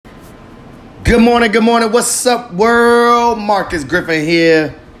Good morning. What's up, world? Marcus Griffin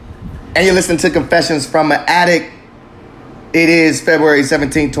here. And you're listening to Confessions from an Addict. It is February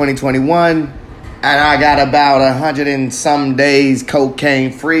 17, 2021. And I got about 100 and some days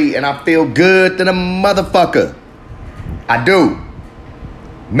cocaine free. And I feel good than a motherfucker. I do.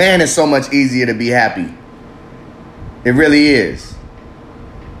 Man, it's so much easier to be happy. It really is.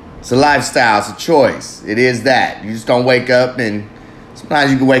 It's a lifestyle. It's a choice. It is that. You just don't wake up and...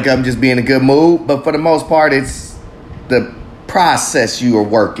 Sometimes you can wake up and just be in a good mood, but for the most part, it's the process you are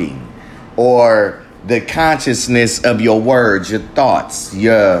working or the consciousness of your words, your thoughts,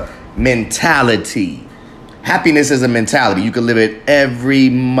 your mentality. Happiness is a mentality. You can live it every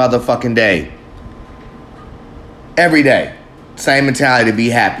motherfucking day. Every day. Same mentality to be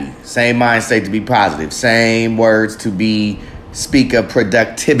happy. Same mind state to be positive. Same words to speak of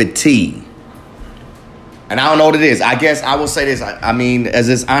productivity. And I don't know what it is. I guess I will say this. I mean, as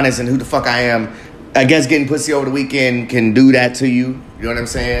this honest and who the fuck I am, I guess getting pussy over the weekend can do that to you. You know what I'm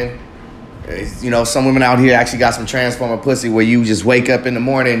saying? You know, some women out here actually got some transformer pussy where you just wake up in the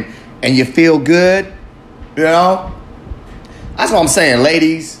morning and you feel good. You know? That's what I'm saying,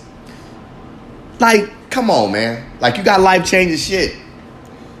 ladies. Like, come on, man. Like, you got life-changing shit.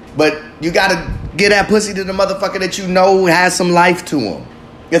 But you got to get that pussy to the motherfucker that you know has some life to him.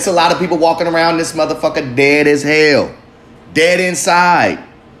 It's a lot of people walking around this motherfucker dead as hell. Dead inside.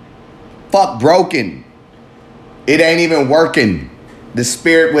 Fuck broken. It ain't even working. The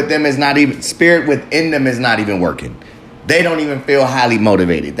spirit within them is not even working. They don't even feel highly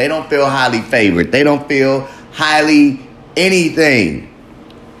motivated. They don't feel highly favored. They don't feel highly anything.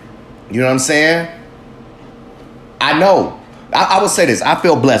 You know what I'm saying? I know. I will say this. I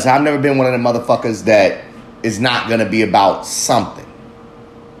feel blessed. I've never been one of the motherfuckers that is not going to be about something.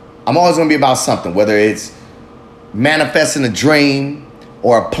 I'm always going to be about something, whether it's manifesting a dream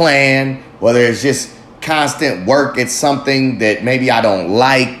or a plan, whether it's just constant work at something that maybe I don't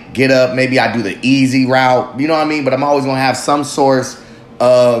like, get up, maybe I do the easy route, you know what I mean? But I'm always going to have some source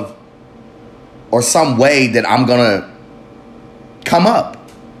of, or some way that I'm going to come up,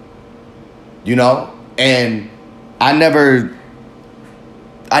 you know? And I never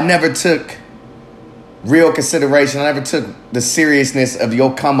took real consideration. I never took the seriousness of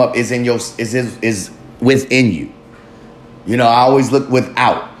your come up is within you. You know, I always look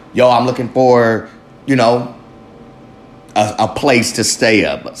without. Yo, I'm looking for, you know, a place to stay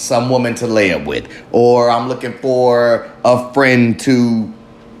up, some woman to lay up with, or I'm looking for a friend to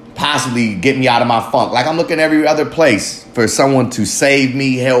possibly get me out of my funk. Like I'm looking every other place for someone to save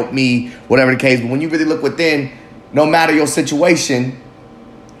me, help me, whatever the case. But when you really look within, no matter your situation,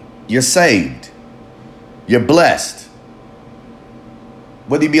 you're saved. You're blessed.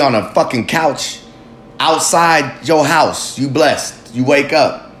 Whether you be on a fucking couch outside your house, you blessed. You wake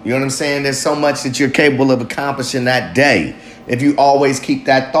up. You know what I'm saying? There's so much that you're capable of accomplishing that day if you always keep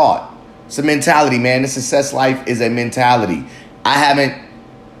that thought. It's a mentality, man. The success life is a mentality. I haven't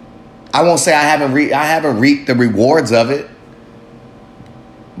reaped the rewards of it,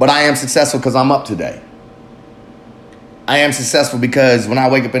 but I am successful because I'm up today. I am successful because when I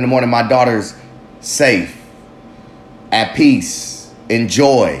wake up in the morning, my daughter's safe, at peace,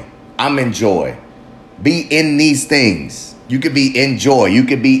 enjoy. I'm in joy. Be in these things. You could be in joy. You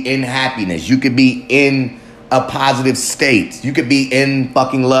could be in happiness. You could be in a positive state. You could be in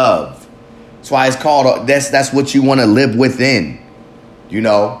fucking love. That's why it's called, that's what you want to live within, you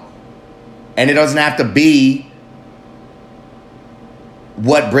know? And it doesn't have to be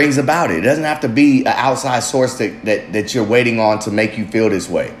what brings about it. It doesn't have to be an outside source that you're waiting on to make you feel this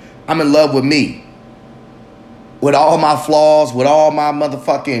way. I'm in love with me. With all my flaws, with all my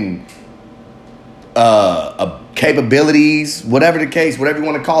motherfucking capabilities, whatever the case, whatever you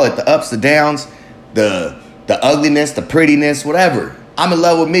want to call it, the ups, the downs, the ugliness, the prettiness, whatever. I'm in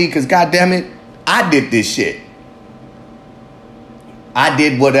love with me because, goddamn it, I did this shit. I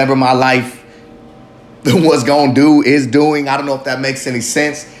did whatever my life was going to do, is doing. I don't know if that makes any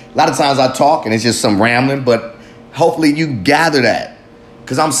sense. A lot of times I talk and it's just some rambling, but hopefully you gather that.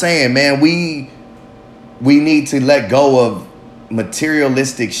 Because I'm saying, man, we need to let go of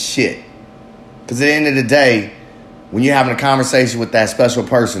materialistic shit. Because at the end of the day, when you're having a conversation with that special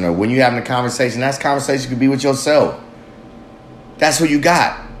person, or when you're having a conversation, that conversation could be with yourself. That's what you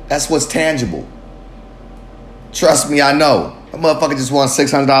got. That's what's tangible. Trust me, I know. That motherfucker just won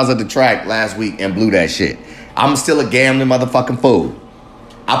 $600 at the track last week and blew that shit. I'm still a gambling motherfucking fool.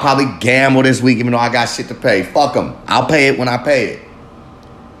 I'll probably gamble this week even though I got shit to pay. Fuck them. I'll pay it when I pay it.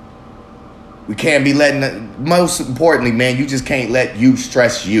 We can't be most importantly, man, you just can't let you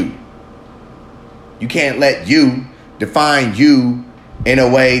stress you. You can't let you define you in a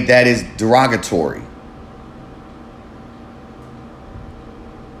way that is derogatory.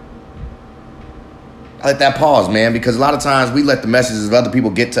 I let that pause, man, because a lot of times we let the messages of other people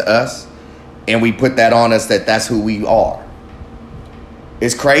get to us and we put that on us that that's who we are.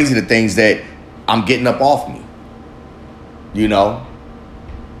 It's crazy the things that I'm getting up off me. You know?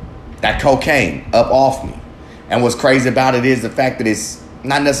 That cocaine up off me. And what's crazy about it is the fact that it's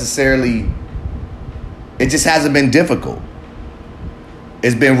not necessarily, it just hasn't been difficult.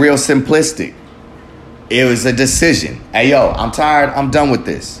 It's been real simplistic. It was a decision. Hey, yo, I'm tired. I'm done with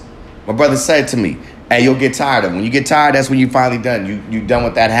this. My brother said to me, hey, you'll get tired of it. When you get tired, that's when you finally done. You done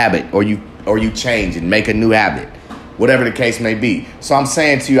with that habit, or you change and make a new habit, whatever the case may be. So I'm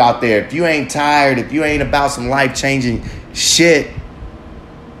saying to you out there, if you ain't tired, if you ain't about some life-changing shit,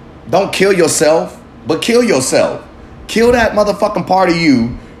 don't kill yourself, but kill yourself. Kill that motherfucking part of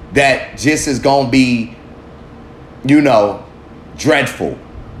you that just is gonna be, you know, dreadful.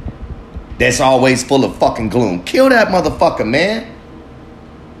 That's always full of fucking gloom. Kill that motherfucker, man.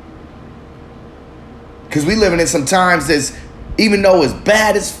 Because we living in some times that's, even though it's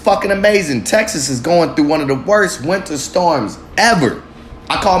bad, it's fucking amazing. Texas is going through one of the worst winter storms ever.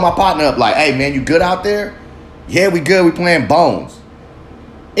 I call my partner up like, hey, man, you good out there? Yeah, we good. We playing Bones.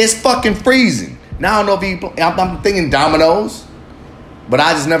 It's fucking freezing. Now, I don't know if I'm thinking dominoes, but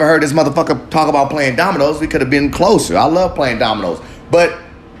I just never heard this motherfucker talk about playing dominoes. We could have been closer. I love playing dominoes. But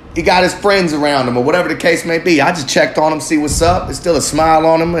he got his friends around him or whatever the case may be. I just checked on him, see what's up. There's still a smile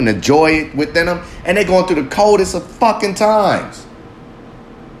on him and a joy within him. And they going through the coldest of fucking times.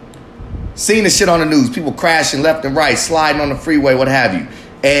 Seeing the shit on the news. People crashing left and right, sliding on the freeway, what have you.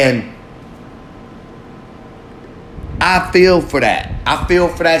 And I feel for that. I feel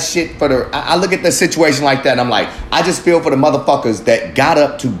for that shit. I look at the situation like that and I'm like, I just feel for the motherfuckers that got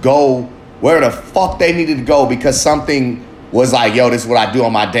up to go where the fuck they needed to go because something was like, yo, this is what I do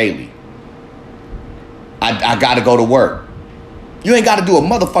on my daily. I got to go to work. You ain't got to do a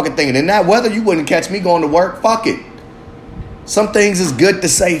motherfucking thing. And in that weather, you wouldn't catch me going to work. Fuck it. Some things is good to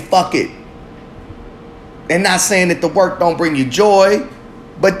say fuck it. And not saying that the work don't bring you joy,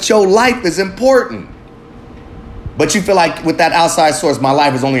 but your life is important. But you feel like with that outside source, my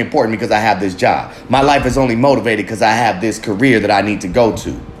life is only important because I have this job. My life is only motivated because I have this career that I need to go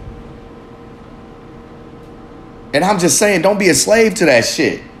to. And I'm just saying, don't be a slave to that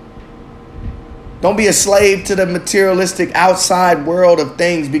shit. Don't be a slave to the materialistic outside world of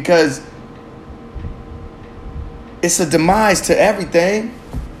things because it's a demise to everything.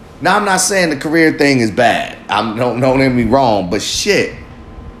 Now, I'm not saying the career thing is bad. Don't get me wrong, but shit.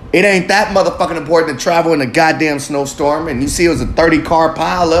 It ain't that motherfucking important to travel in a goddamn snowstorm and you see it was a 30-car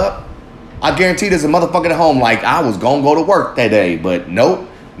pile up. I guarantee there's a motherfucker at home like, I was going to go to work that day, but nope,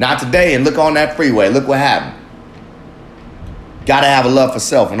 not today. And look on that freeway. Look what happened. Got to have a love for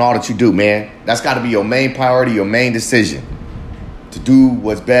self in all that you do, man. That's got to be your main priority, your main decision. To do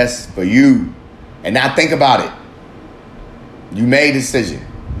what's best for you. And now think about it. You made a decision.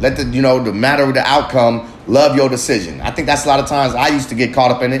 Let the matter of the outcome, love your decision. I think that's a lot of times I used to get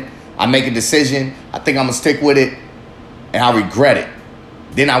caught up in it. I make a decision. I think I'm going to stick with it. And I regret it.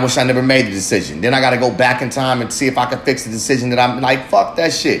 Then I wish I never made the decision. Then I got to go back in time and see if I can fix the decision that I'm like, fuck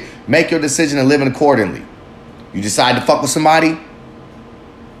that shit. Make your decision and live accordingly. You decide to fuck with somebody,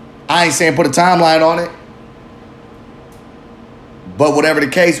 I ain't saying put a timeline on it. But whatever the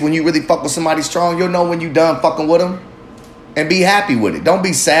case, when you really fuck with somebody strong, you'll know when you done fucking with them. And be happy with it. Don't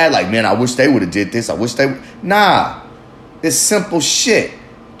be sad like, man, I wish they would have did this. I wish they would. Nah. It's simple shit.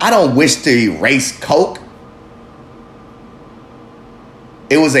 I don't wish to erase Coke.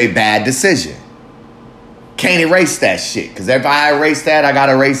 It was a bad decision. Can't erase that shit. Because if I erase that, I got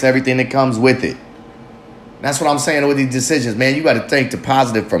to erase everything that comes with it. That's what I'm saying with these decisions, man. You got to think the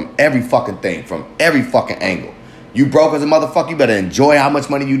positive from every fucking thing, from every fucking angle. You broke as a motherfucker, you better enjoy how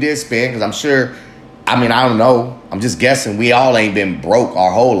much money you did spend, because I'm sure, I don't know. I'm just guessing we all ain't been broke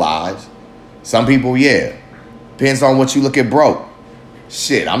our whole lives. Some people, yeah. Depends on what you look at broke.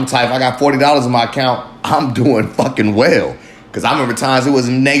 Shit, I'm the type, I got $40 in my account, I'm doing fucking well. Because I remember times it was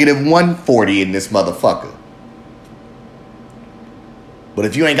negative 140 in this motherfucker. But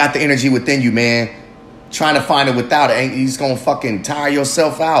if you ain't got the energy within you, man, trying to find it without it, you just gonna fucking tire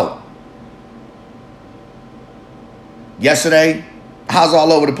yourself out. Yesterday, I was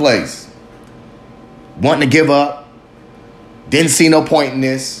all over the place. Wanting to give up. Didn't see no point in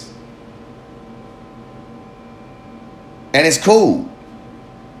this. And it's cool.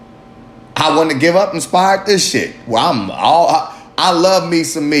 I wanted to give up, inspired this shit. Well, I love me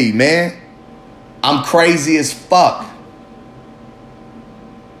some me, man. I'm crazy as fuck.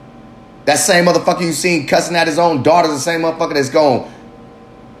 That same motherfucker you seen cussing at his own daughter, the same motherfucker that's going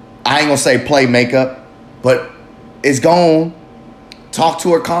I ain't gonna say play makeup, but it's gonna talk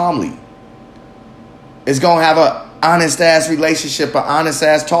to her calmly. It's gonna have a honest ass relationship, an honest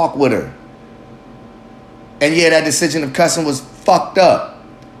ass talk with her. And yeah, that decision of cussing was fucked up,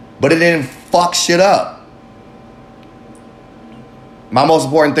 but it didn't fuck shit up. My most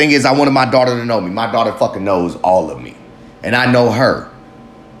important thing is I wanted my daughter to know me. My daughter fucking knows all of me, and I know her.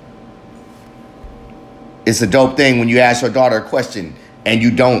 It's a dope thing when you ask your daughter a question and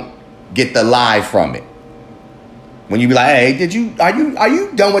you don't get the lie from it. When you be like, hey, are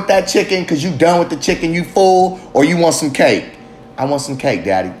you done with that chicken? Because you done with the chicken, you full, or you want some cake? I want some cake,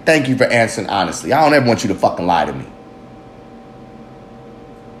 Daddy. Thank you for answering honestly. I don't ever want you to fucking lie to me.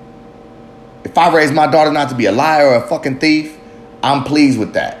 If I raise my daughter not to be a liar or a fucking thief, I'm pleased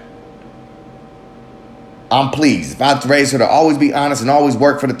with that. I'm pleased. If I raise her to always be honest and always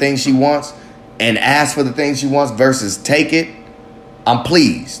work for the things she wants and ask for the things she wants versus take it, I'm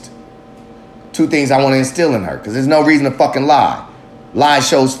pleased. Two things I want to instill in her, because there's no reason to fucking lie. Lie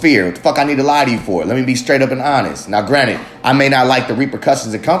shows fear. What the fuck I need to lie to you for? Let me be straight up and honest. Now, granted, I may not like the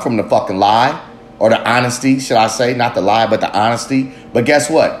repercussions that come from the fucking lie, or the honesty, should I say. Not the lie, but the honesty. But guess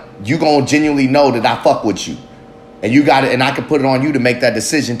what? You gonna genuinely know that I fuck with you. And you got it, and I can put it on you to make that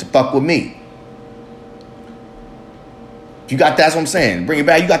decision to fuck with me. If you got that's what I'm saying. Bring it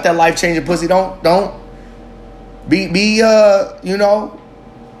back. You got that life-changing pussy. Don't be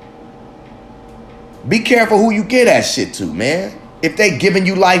careful who you get that shit to, man. If they giving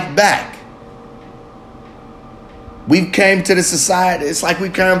you life back. We've came to this society. It's like we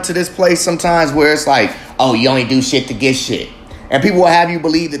come to this place sometimes where it's like, oh, you only do shit to get shit. And people will have you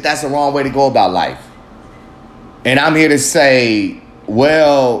believe that that's the wrong way to go about life. And I'm here to say,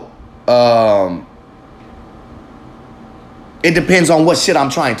 well, it depends on what shit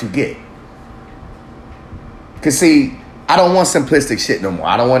I'm trying to get. Because, see, I don't want simplistic shit no more.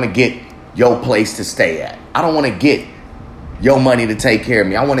 I don't want to get your place to stay at. I don't want to get your money to take care of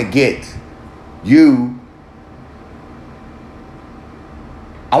me. I want to get you.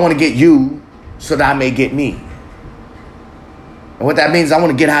 I want to get you so that I may get me. And what that means is I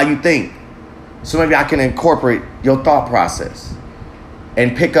want to get how you think. So maybe I can incorporate your thought process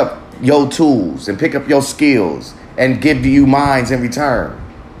and pick up your tools and pick up your skills and give you mines in return.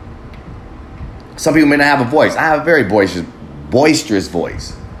 Some people may not have a voice. I have a very boisterous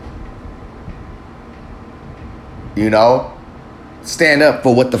voice. You know? Stand up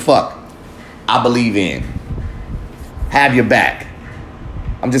for what the fuck I believe in. Have your back.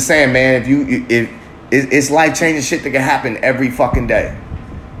 I'm just saying, man, if it's life-changing shit that can happen every fucking day.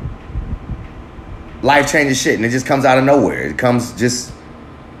 Life-changing shit, and it just comes out of nowhere. It comes just,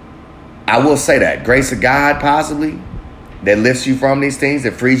 I will say that. Grace of God, possibly, that lifts you from these things,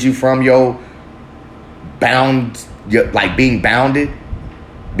 that frees you from your being bounded,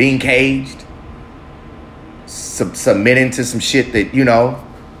 being caged, submitting to some shit that, you know.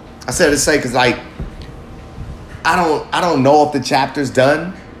 I said to say, because, like, I don't know if the chapter's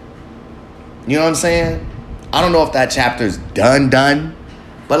done. You know what I'm saying? I don't know if that chapter's done.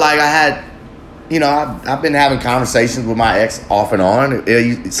 But, like, I had, you know, I've been having conversations with my ex off and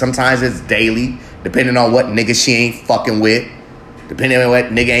on. Sometimes it's daily, depending on what nigga she ain't fucking with. Depending on what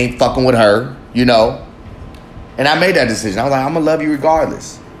nigga ain't fucking with her, you know. And I made that decision. I was like, I'm going to love you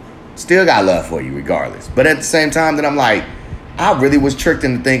regardless. Still got love for you regardless. But at the same time that I'm like, I really was tricked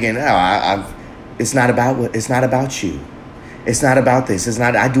into thinking, it's not about you. It's not about this. It's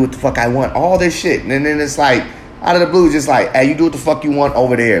not, I do what the fuck I want. All this shit. And then it's like, out of the blue, just like, hey, you do what the fuck you want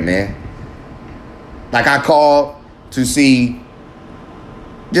over there, man. Like, I called to see,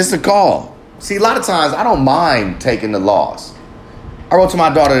 just a call. See, a lot of times, I don't mind taking the loss. I wrote to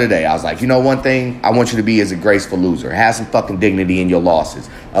my daughter today. I was like, you know one thing? I want you to be as a graceful loser. Have some fucking dignity in your losses.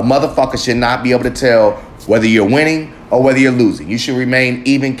 A motherfucker should not be able to tell whether you're winning or whether you're losing. You should remain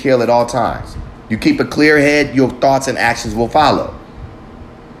even keel at all times. You keep a clear head, your thoughts and actions will follow.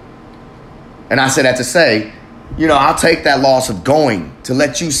 And I said that to say, you know, I'll take that loss of going to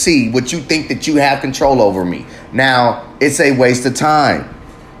let you see what you think that you have control over me. Now, it's a waste of time.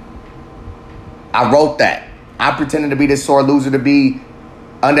 I wrote that. I pretended to be this sore loser, to be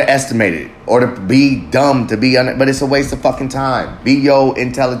underestimated, or to be dumb, but it's a waste of fucking time. Be your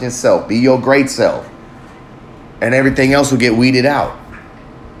intelligent self. Be your great self. And everything else will get weeded out.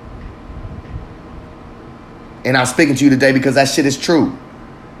 And I'm speaking to you today because that shit is true.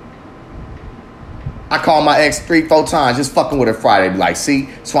 I called my ex 3-4 times just fucking with her Friday. Be like, see,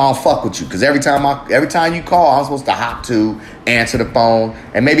 that's why I don't fuck with you. Because every time you call, I'm supposed to hop to, answer the phone.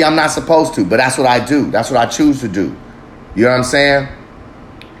 And maybe I'm not supposed to, but that's what I do. That's what I choose to do. You know what I'm saying?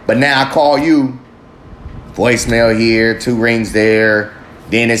 But now I call you, voicemail here, 2 rings there,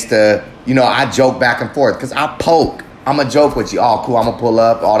 Then it's the, I joke back and forth because I poke. I'm going to joke with you. Oh, cool, I'm going to pull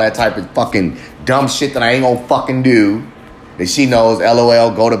up. All that type of fucking dumb shit that I ain't going to fucking do. That she knows,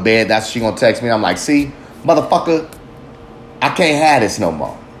 LOL, go to bed. That's what she going to text me. I'm like, see, motherfucker, I can't have this no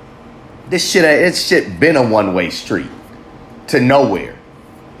more. This shit been a one-way street to nowhere.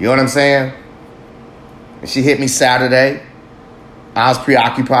 You know what I'm saying? And she hit me Saturday. I was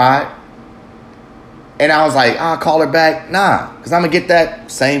preoccupied. And I was like, I'll call her back. Nah, because I'm going to get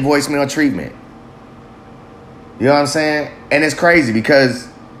that same voicemail treatment. You know what I'm saying? And it's crazy because,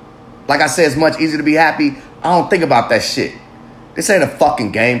 like I said, it's much easier to be happy. I don't think about that shit. This ain't a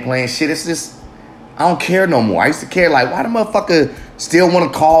fucking game playing shit. It's just, I don't care no more. I used to care, like, why the motherfucker still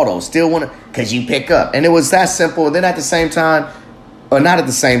want to call, though? Still want to, because you pick up. And it was that simple. And then at the same time, or not at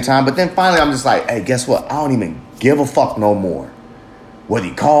the same time, but then finally I'm just like, hey, guess what? I don't even give a fuck no more. Whether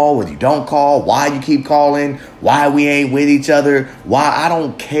you call, whether you don't call, why you keep calling, why we ain't with each other, why, I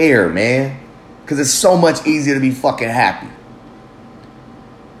don't care, man. Because it's so much easier to be fucking happy.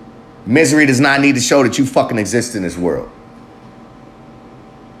 Misery does not need to show that you fucking exist in this world.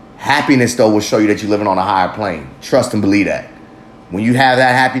 Happiness, though, will show you that you're living on a higher plane. Trust and believe that. When you have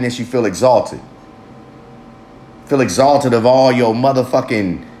that happiness, you feel exalted. Feel exalted of all your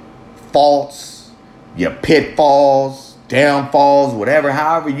motherfucking faults, your pitfalls, downfalls, whatever,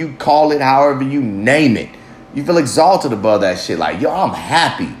 however you call it, however you name it. You feel exalted above that shit. Like, yo, I'm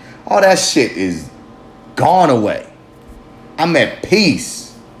happy. All that shit is gone away. I'm at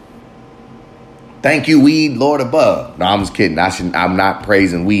peace. Thank you, weed, Lord above. No, I'm just kidding. I'm not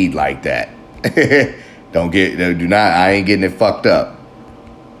praising weed like that. I ain't getting it fucked up.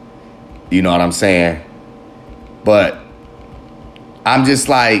 You know what I'm saying? But I'm just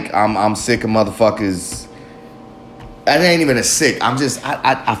like, I'm sick of motherfuckers. I ain't even a sick.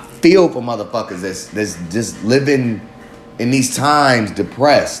 I feel for motherfuckers that's just living in these times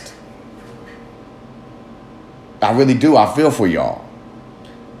depressed. I really do. I feel for y'all.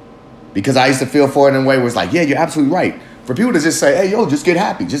 Because I used to feel for it in a way where it's like, yeah, you're absolutely right. For people to just say, hey, yo, just get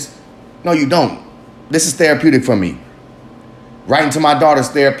happy. No, you don't. This is therapeutic for me. Writing to my daughter's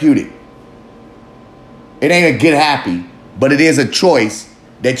therapeutic. It ain't a get happy, but it is a choice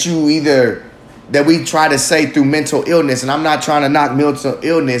that we try to say through mental illness. And I'm not trying to knock mental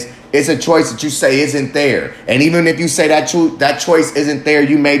illness. It's a choice that you say isn't there. And even if you say that choice isn't there,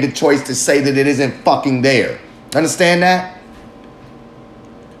 you made the choice to say that it isn't fucking there. Understand that?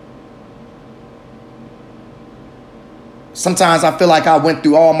 Sometimes I feel like I went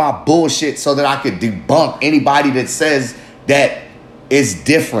through all my bullshit so that I could debunk anybody that says that it's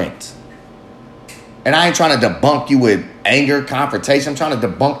different. And I ain't trying to debunk you with anger, confrontation. I'm trying to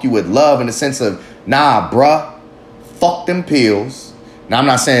debunk you with love in the sense of, nah, bruh, fuck them pills. Now, I'm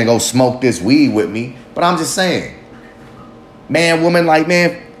not saying go smoke this weed with me, but I'm just saying, man, woman, like,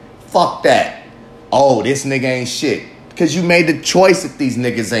 man, fuck that. Oh, this nigga ain't shit. Because you made the choice that these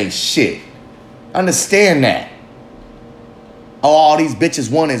niggas ain't shit. Understand that. Oh, all these bitches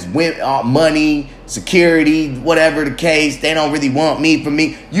want is money, security, whatever the case. They don't really want me for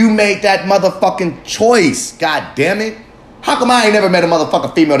me. You made that motherfucking choice. God damn it. How come I ain't never met a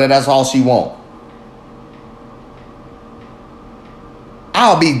motherfucking female that's all she want?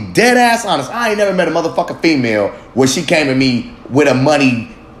 I'll be dead ass honest. I ain't never met a motherfucking female where she came to me with a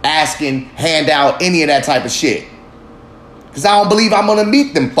money asking, handout, any of that type of shit. Because I don't believe I'm going to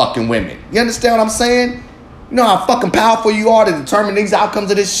meet them fucking women. You understand what I'm saying? You know how fucking powerful you are to determine these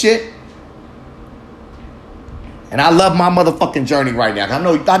outcomes of this shit? And I love my motherfucking journey right now.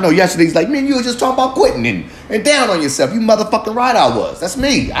 I know yesterday's like, man, you were just talking about quitting and down on yourself. You motherfucking right I was. That's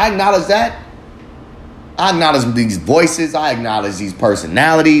me. I acknowledge that. I acknowledge these voices. I acknowledge these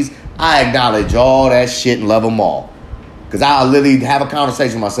personalities. I acknowledge all that shit and love them all. Because I'll literally have a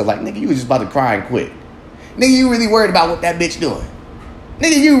conversation with myself like, nigga, you was just about to cry and quit. Nigga, you really worried about what that bitch doing.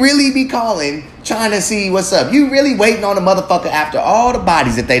 Nigga, you really be calling, trying to see what's up. You really waiting on a motherfucker after all the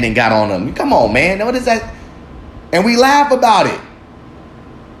bodies that they done got on them. Come on, man. What is that? And we laugh about it.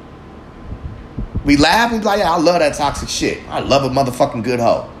 We laugh and be like, yeah, I love that toxic shit. I love a motherfucking good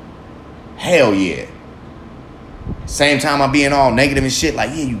hoe. Hell yeah. Same time I'm being all negative and shit like,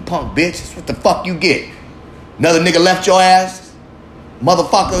 yeah, you punk bitch. That's what the fuck you get. Another nigga left your ass.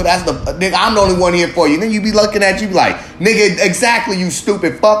 Motherfucker, that's the nigga, I'm the only one here for you. Then you be looking at you like, nigga, exactly, you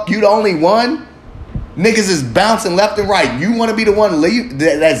stupid fuck. You the only one? Niggas is bouncing left and right. You want to be the one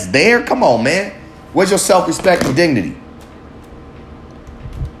that's there? Come on, man. Where's your self-respect and dignity?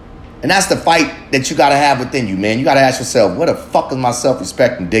 And that's the fight that you got to have within you, man. You got to ask yourself, where the fuck is my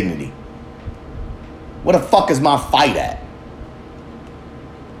self-respect and dignity? Where the fuck is my fight at?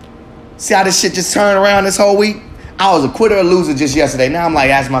 See how this shit just turned around this whole week? I was a quitter or loser just yesterday. Now I'm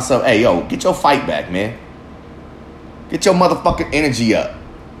like asking myself, hey, yo, get your fight back, man. Get your motherfucking energy up.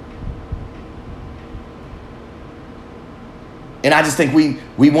 And I just think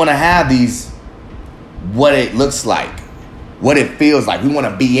we want to have these, what it looks like, what it feels like. We want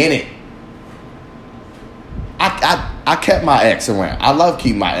to be in it. I kept my ex around. I love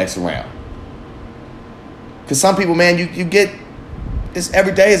keeping my ex around. Because some people, man, you get, this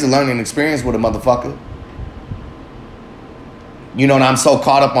every day is a learning experience with a motherfucker. You know, and I'm so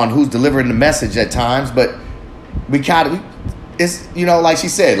caught up on who's delivering the message at times, but it's, you know, like she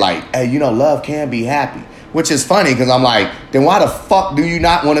said, like, hey, you know, love can be happy. Which is funny because I'm like, then why the fuck do you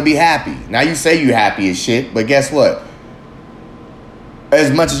not want to be happy? Now you say you happy as shit, but guess what?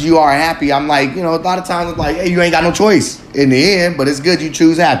 As much as you are happy, I'm like, you know, a lot of times it's like, hey, you ain't got no choice in the end, but it's good you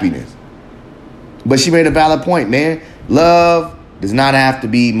choose happiness. But she made a valid point, man. Love does not have to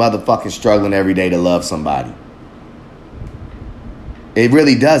be motherfucking struggling every day to love somebody. It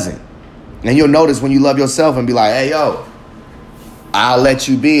really doesn't. And you'll notice when you love yourself and be like, hey, yo, I'll let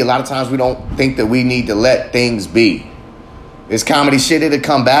you be. A lot of times we don't think that we need to let things be. This comedy shit, it'll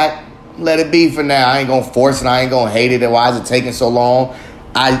come back. Let it be for now. I ain't gonna force it. I ain't gonna hate it. Why is it taking so long?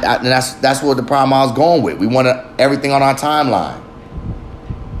 And that's what the problem I was going with. We want everything on our timeline.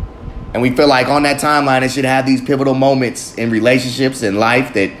 And we feel like on that timeline, it should have these pivotal moments in relationships and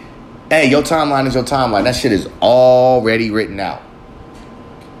life that, hey, your timeline is your timeline. That shit is already written out.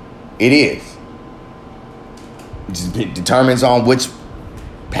 It is. It determines on which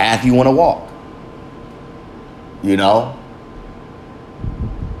path you want to walk. You know?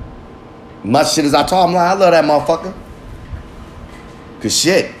 Much shit as I told him, like, I love that motherfucker. Cause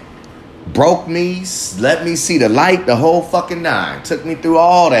shit broke me, let me see the light, the whole fucking nine. Took me through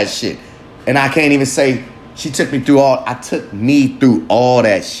all that shit. And I can't even say she took me through all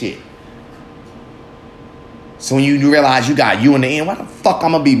that shit. So when you realize you got you in the end, why the fuck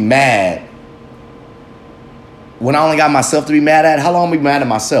I'm gonna be mad? When I only got myself to be mad at, how long am I be mad at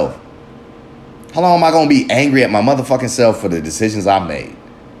myself? How long am I gonna be angry at my motherfucking self for the decisions I made?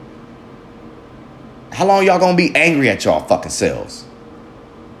 How long y'all gonna be angry at y'all fucking selves?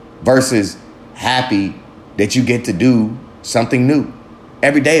 Versus happy that you get to do something new.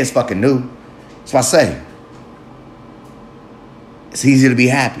 Every day is fucking new. That's what I say. It's easier to be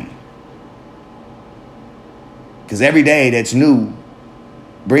happy. Because every day that's new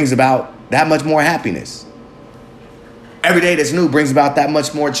brings about that much more happiness. Every day that's new brings about that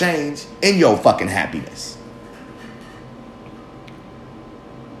much more change in your fucking happiness.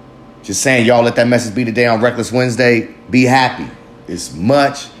 Just saying, y'all, let that message be today on Reckless Wednesday. Be happy. It's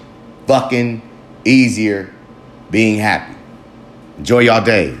much fucking easier being happy. Enjoy y'all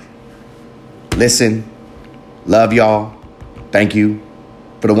day. Listen. Love y'all. Thank you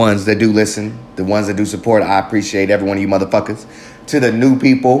for the ones that do listen. The ones that do support. I appreciate every one of you motherfuckers. To the new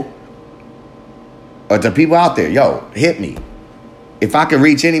people. Or the people out there. Yo, hit me. If I could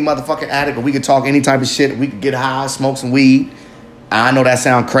reach any motherfucking addict or we could talk any type of shit, we could get high, smoke some weed. I know that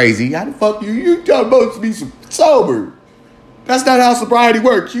sound crazy. How the fuck you supposed to be sober? That's not how sobriety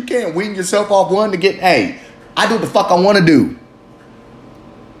works. You can't wean yourself off one to get, hey, I do what the fuck I want to do.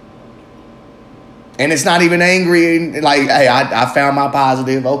 And it's not even angry. Like, hey, I found my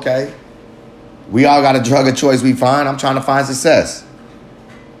positive. Okay. We all got a drug of choice we find. I'm trying to find success.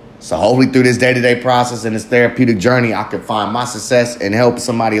 So hopefully through this day-to-day process and this therapeutic journey, I can find my success and help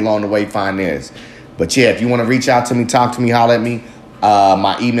somebody along the way find theirs. But yeah, if you want to reach out to me, talk to me, holler at me.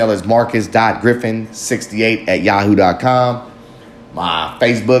 My email is marcus.griffin68@yahoo.com. My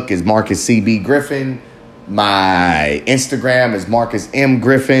Facebook is Marcus CB Griffin. My Instagram is Marcus M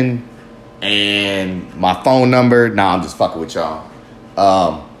Griffin. And my phone number, I'm just fucking with y'all.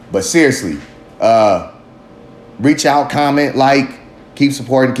 But seriously, reach out, comment, like, keep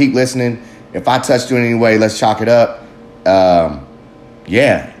supporting, keep listening. If I touched you in any way, let's chalk it up.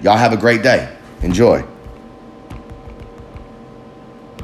 Yeah, y'all have a great day. Enjoy.